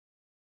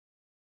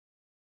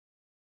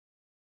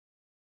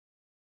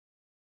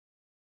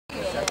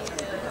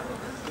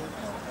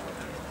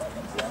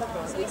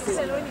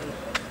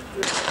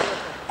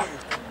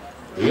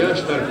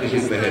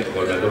startisid mehed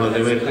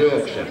 3000 meetri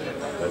jookse.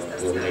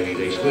 Kokku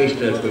 14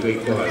 võistlejat, kui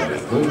kõik kohal.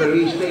 Number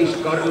 15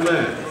 Karl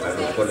Mäe,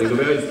 Pärnu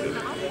spordiklubi Antus.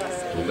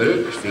 Number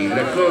 1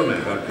 Tiidrek Noorme,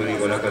 Tartu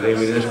Ülikooli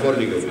Akadeemiline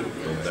spordiklubi.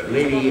 Number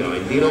 4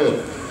 Andi Noot,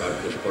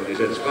 Tartu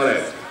spordiselts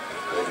Kalev.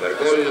 Number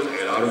 3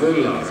 Elar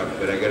Mulla,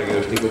 Rakvere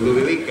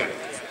kergejõustikuklubi Vike.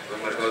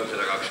 Number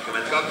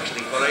 322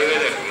 Nikolai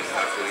Vedekin,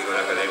 Tartu Ülikooli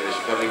Akadeemiline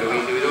spordiklubi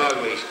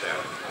individuaalvõistleja.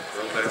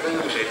 Number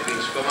 6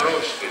 Edvin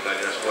Skomarovski,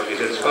 Tallinna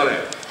spordiselts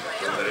Kalev.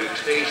 Number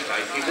 11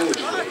 Anti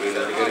Kuustu,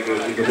 Õiglane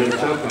kergejõustikuselts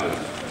Sakal.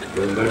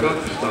 Number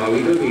 2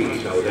 Taavi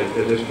Tõbilis,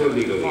 Audentese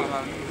spordiklubi.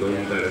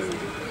 Number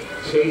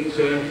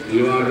 7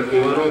 Ivar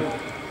Ivanov,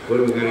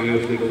 Võru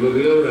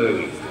kergejõustikuklubi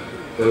Lõunalõvi.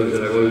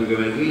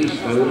 335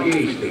 Kaur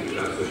Kivistik,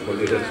 Tartu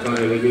spordiselts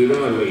Kalev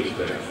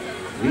individuaalvõistleja.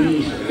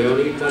 5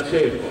 Leonid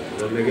Natsepo,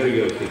 Nõmme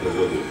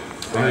kergejõustikuklubi.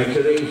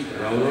 18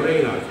 Rauno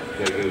Reinald,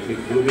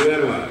 kergejõustikuklubi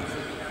Järva.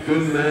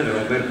 10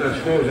 Robert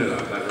Rasposela,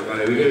 Pärnu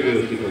Kalevi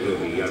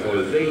kergejõustikuklubi ja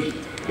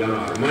 13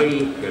 Janar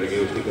Mai,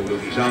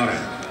 kergejõustikuklubi Saare.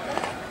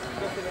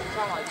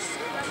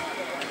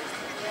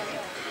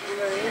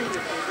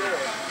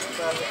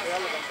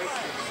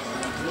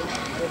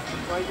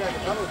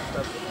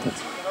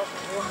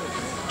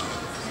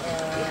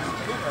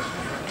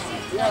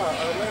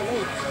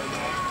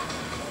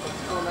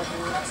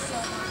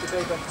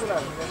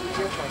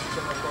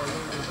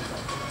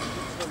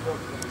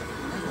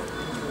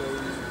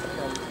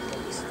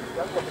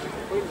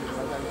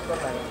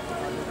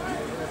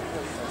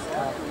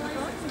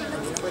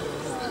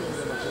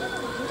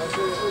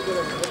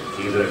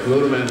 Tiidrek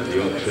Nurme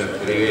jookseb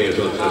ees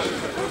otsas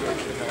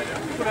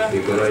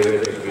Nikolai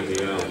Vedekin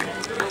ja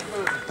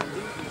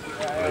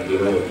Andi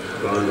Noot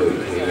kannul.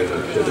 Nii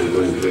lennab see tuli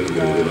uus ringi,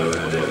 kuna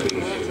väheneb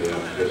finissi ja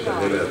kes on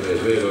neljad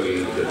mees veel oli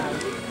ilmselt.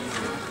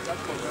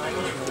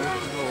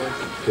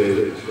 See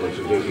seltskond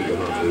siis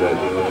esikoha üle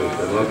siin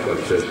otsustama hakkab,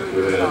 sest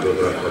ülejäänud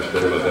rahvast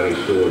on juba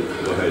päris suur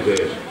vahe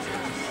sees.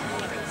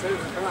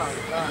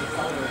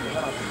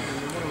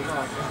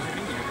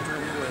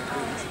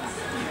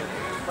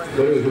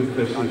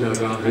 Võruhüppes siis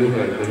aga ühel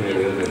mehel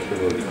ei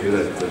õnnestunud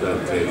ületada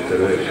meeter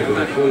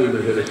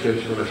 93 sellest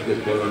seltskonnast, kes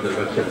kolmandal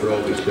katsel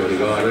proovis, see oli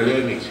ka Aarel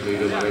Jennits,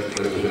 liiduma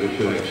vetkõrgus oli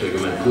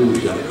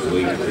 96 ja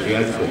võistlus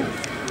jätkub.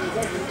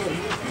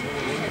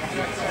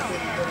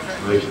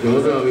 Naiste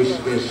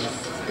odaviskes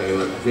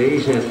käivad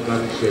teised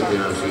katsed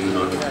ja siin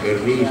on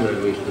Kerniisel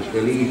võistluste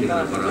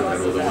liidrina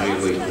parandanud oma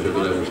eelvõistluse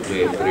tulemust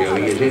meetri ja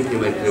 5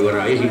 sentimeetri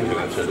võrra, esimese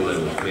katse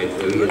tulemust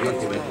meetri ja 5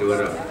 sentimeetri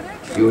võrra.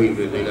 Juhib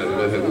nüüd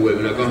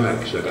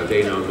 41-68, aga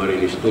teine on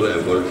Mari-Liis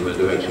Tulev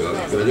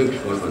 39-21,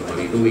 kolmas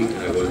Mari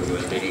Tuvikene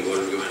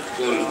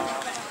 34-33.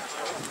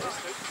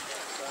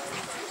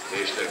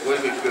 Meeste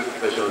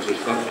kolmikhüppes on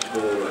siis 2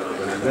 poole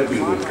vähem läbi,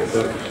 kes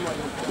on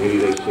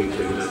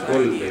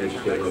 14-73,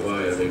 Kristjan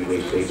Ovaja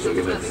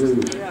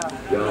 14-76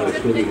 ja Alex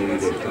Tuvi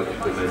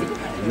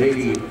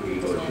 14-24,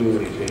 Igor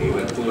Šuuris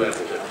enimelt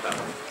tulemuseta.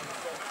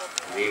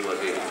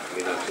 Niimoodi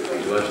minnakse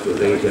siis vastu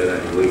teisele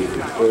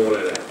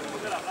võistluspoolele.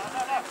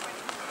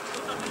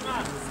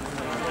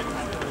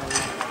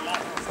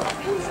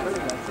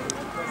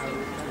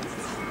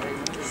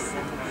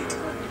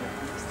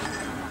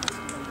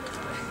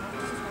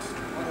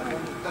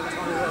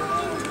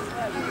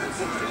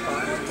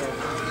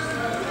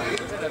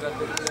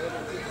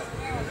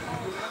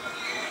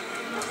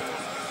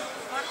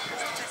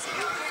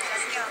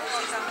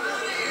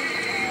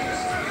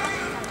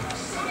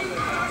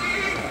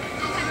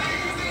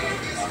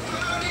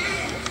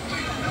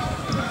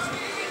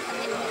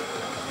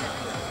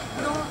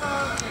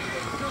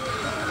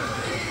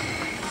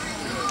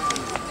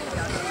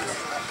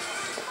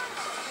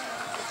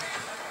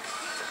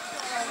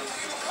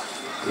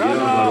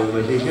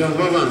 Palume siis jah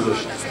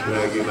vabandust,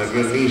 räägime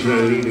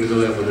Kerniisel liidri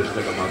tulemusest,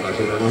 aga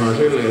magasime maha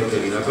selle, et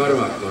Elina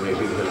Karvak on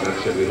esimesel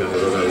katsel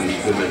püsanud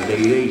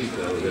 150-14,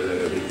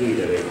 sellega siis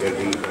liider ja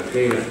Kerniisel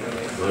teine,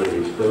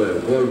 Mari-Liis Tulev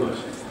kolmas.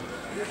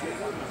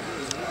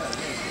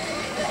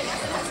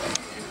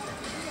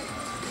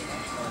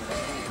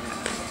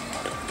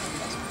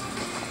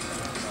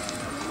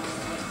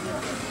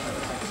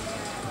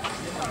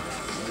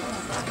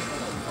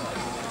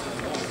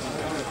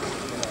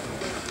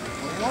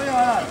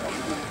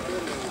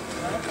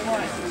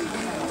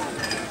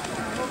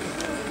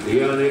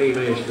 Ja 4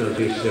 meest on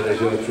siis selles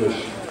jooksus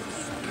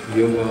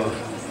juba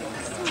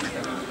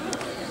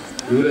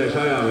üle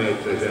 100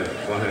 meetrise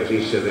vahe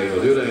sisse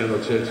teinud,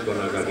 ülejäänud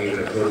seltskonnaga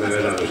Tiidrek Nurme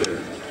vedamisel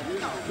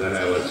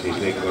lähevad siis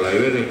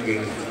Nikolai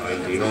Vedekin,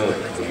 Andi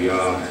Noot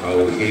ja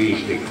Kaur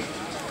Kivistik.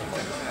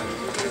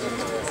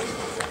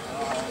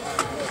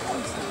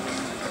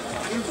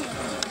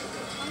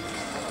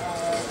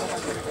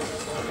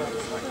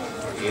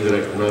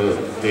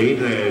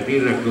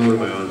 Tiidrek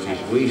Nurme on siis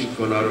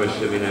võistkonna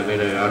arvestamine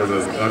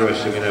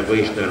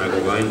võistleja nagu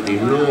ka Andi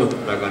Noot,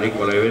 aga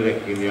Nikolai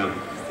Vedekin ja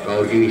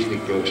Kaur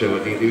Kivistik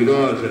jooksevad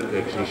individuaalselt,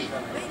 ehk siis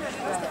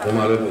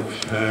oma lõpuks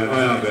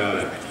aja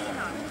peale.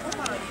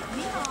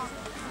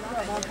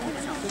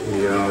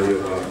 Ja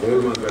juba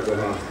kolmanda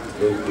koha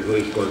punktid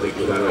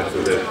võistkondlikus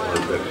arvestuses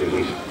antakse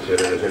siis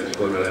sellele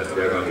seltskonnale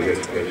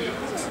jagamiseks, kes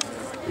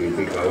siin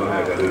pika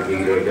vahega nüüd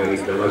liidreid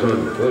jälitamas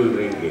on. 3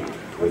 ringi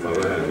juba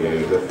vähem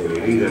jäi lõpuni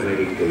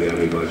liidernelikul ja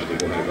nüüd varsti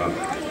kohe ka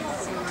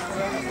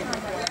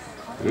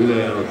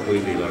ülejäänud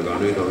pundid, aga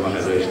nüüd on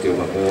vahe tõesti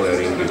juba poole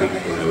ringi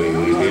pikkune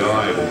või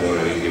peaaegu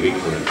poole ringi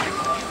pikkune.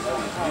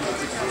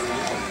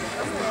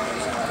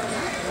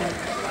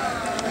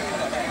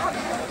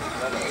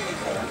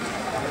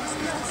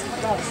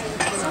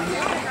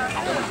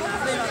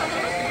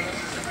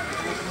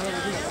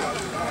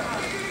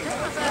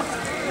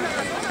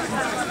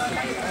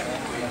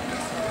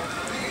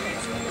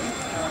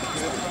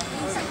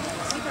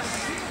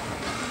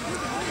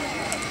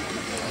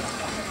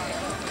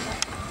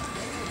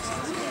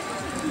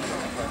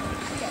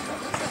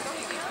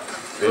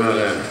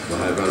 Peale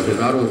vahepealsed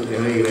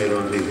arvutihäireid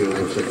on siis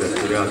jõudnud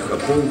sekretariaat ka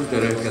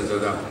punkte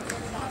rehkendada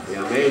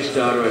ja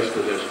meeste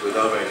arvestuses, kui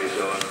tabelis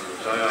on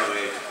 100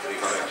 meetri,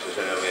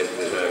 800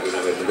 meetri,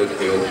 110 meetri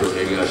tõkkejooksu,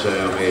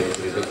 400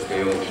 meetri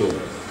tõkkejooksu,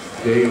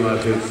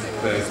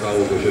 teemashüppe,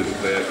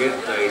 kaugushüppe ja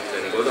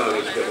kettaheite ning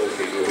odaviste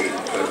punktid juhib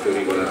Tartu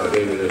Ülikooli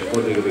Akadeemiline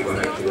Spordiklubi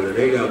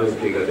 84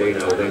 punktiga,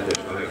 teine Audentes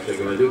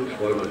 81,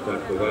 kolmas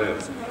Tartu Kalev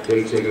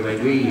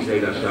 75,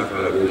 neljas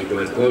Sakala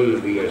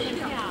 63, viies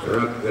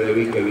Rakvere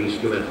Vike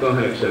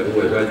 58,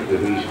 6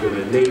 Altus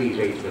 54,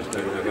 7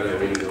 Tallinna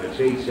Kalev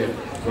 47,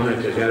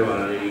 8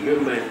 Järvala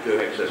 40,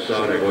 9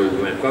 Saare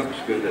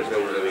 32, 10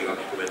 Lõunalõvi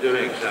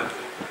 29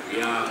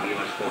 ja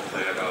viimast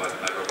kohta jagavad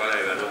Pärnu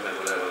Kalev ja Nõmme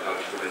mõlemad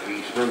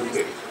 25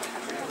 punkti.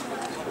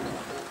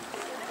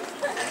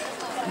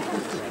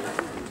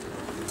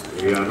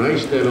 Ja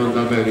naistel on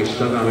tabelis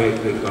 100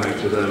 meetrit,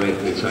 800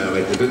 meetrit, 100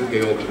 meetri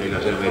tõkkejooks,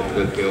 400 meetri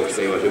tõkkejooks,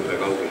 teivashüppe,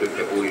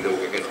 kaugushüppe,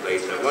 puulitõuge,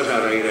 kettaheite,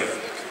 vasaraide.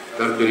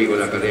 Tartu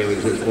Ülikooli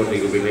Akadeemilisel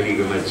Spordiklubil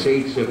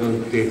 47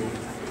 punkti,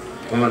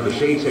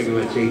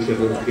 77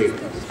 punkti,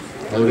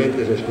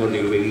 Audentese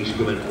Spordiklubi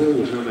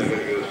 56, Nõmme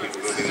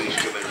kergejõustikuklubi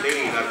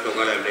 54, Tartu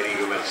Kalev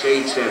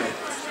 47,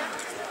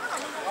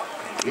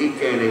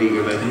 Vike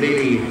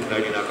 44,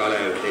 Tallinna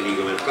Kalev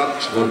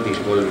 42, Sportis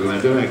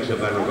 39,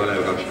 Pärnu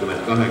Kalev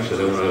 28,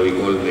 Lõunalõvi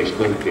 13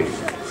 punkti.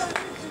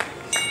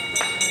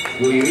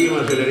 Kui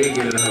viimasele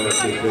ringile lähevad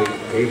siis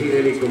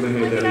esineliku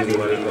mehed ja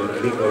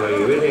Nikolai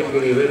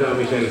Venekini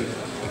vedamisel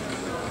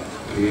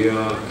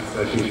ja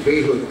siis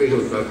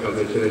pisut hakkab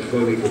nüüd sellest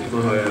koolikuks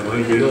maha jääma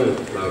Andi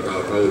Loot, aga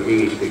Kaur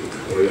Kivistik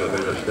hoiab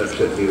ennast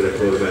täpselt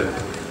Tiirekorve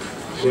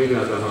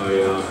selja taha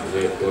ja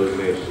need 3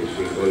 meest siis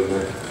siin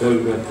 3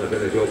 kohta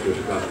selles jooksus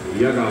ka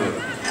jagavad.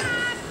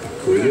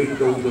 Kui nüüd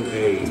tundub,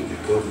 ei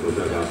tundus,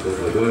 aga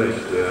tundus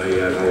valesti ja ei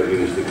jää Kaur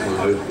Kivistik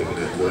maha ühtegi,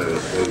 need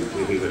tulevad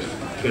 3 esimest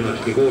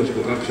kenasti koos,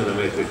 kui 200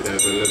 meetrit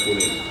jääb veel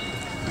lõpuni.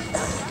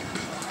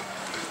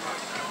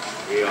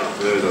 Ja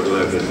mööda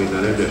tuleb nüüd minna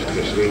nendest,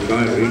 kes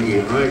ringi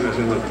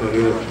aeglasemalt on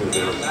jooksnud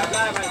ja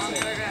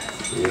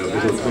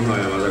pisut maha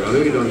jäävad, aga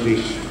nüüd on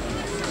siis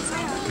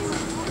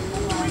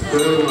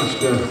kolmas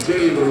koht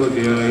selgunud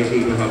ja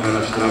esikoha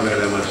pärast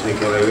rabelemas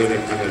Nikolai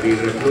Venekin ja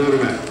Tiidrek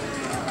Nurme.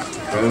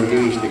 Kaur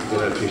Kivistik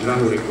tuleb siis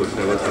rahulikult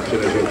ja võtab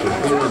selles jooksus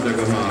 3.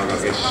 koha, aga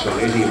kes on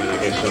esimene,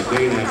 kes on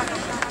teine.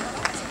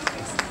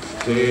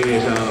 See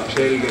saab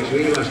selgeks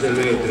viimastel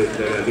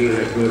meetritel ja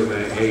Tiidrek Nurme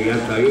ei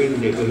jäta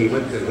jünni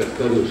põhimõtteliselt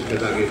kodus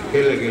kedagi,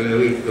 kellegile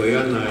võitu ei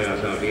anna ja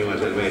saab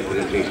viimasel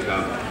meetril siis ka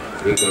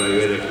Nikolai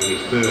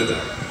Venekinist mööda.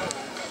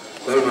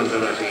 3.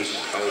 siis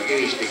Kaur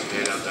Kivistik,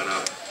 4.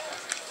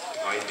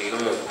 Andi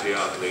Loot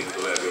ja nüüd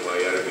tuleb juba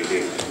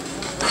järgmisi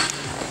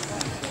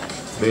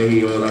mehi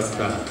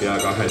oodata ja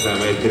 200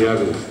 meetri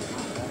jagu.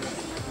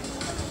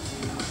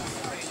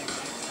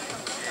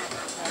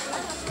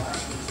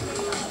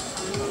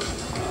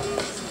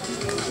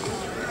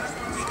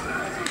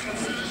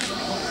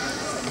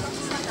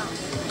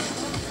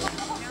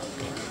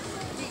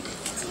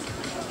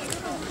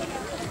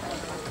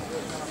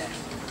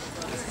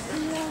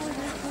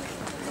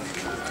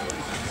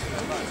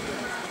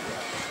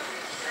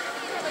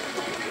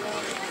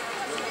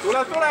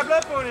 Tuleb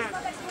lõpuni!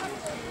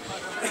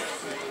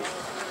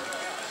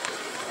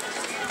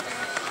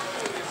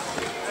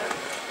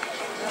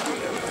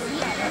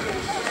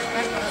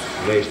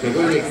 Meeste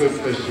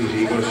kolmikhüppes siis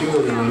Igor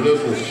Juuni on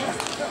lõpuks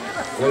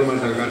 3.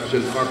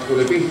 katselt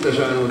pakule pihta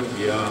saanud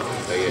ja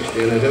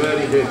täiesti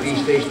eneseväärise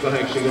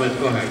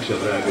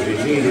 15.88 praegu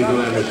siis liidri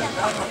tulemus.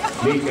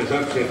 Mihkel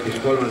Saks jättis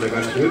 3.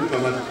 katse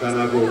hüppamata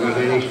nagu ka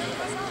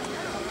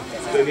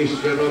Tõnis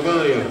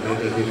Jernobajev,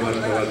 nende siis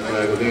vastavalt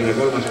praegu teine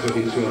 3.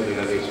 positsioon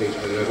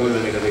 14.73,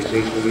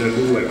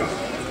 14.76.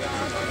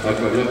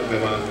 Hakkab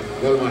lõppema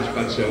 3.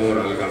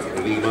 katsevooral ka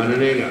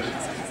viimane 4.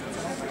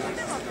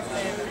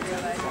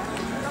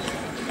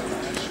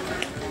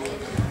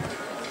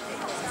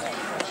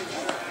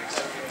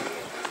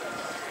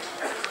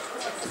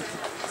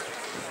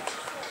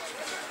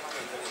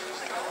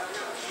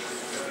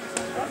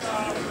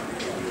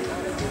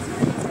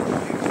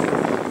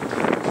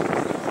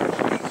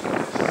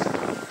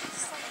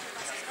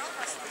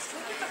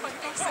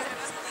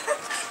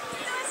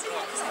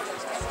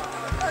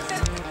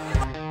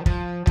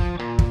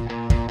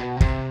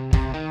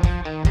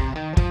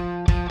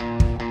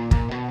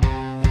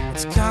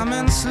 It's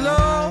coming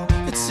slow,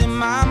 it's in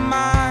my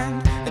mind.